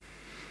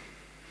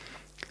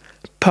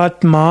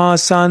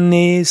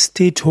Padmasane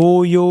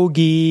sthito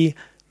yogi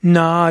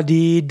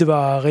nadi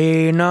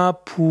dvarena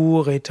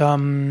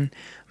puritam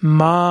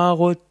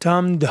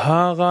maruttam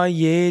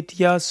dharayet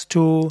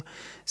yastu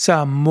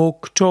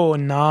samukto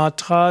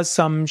natra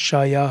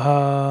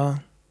samshayaha.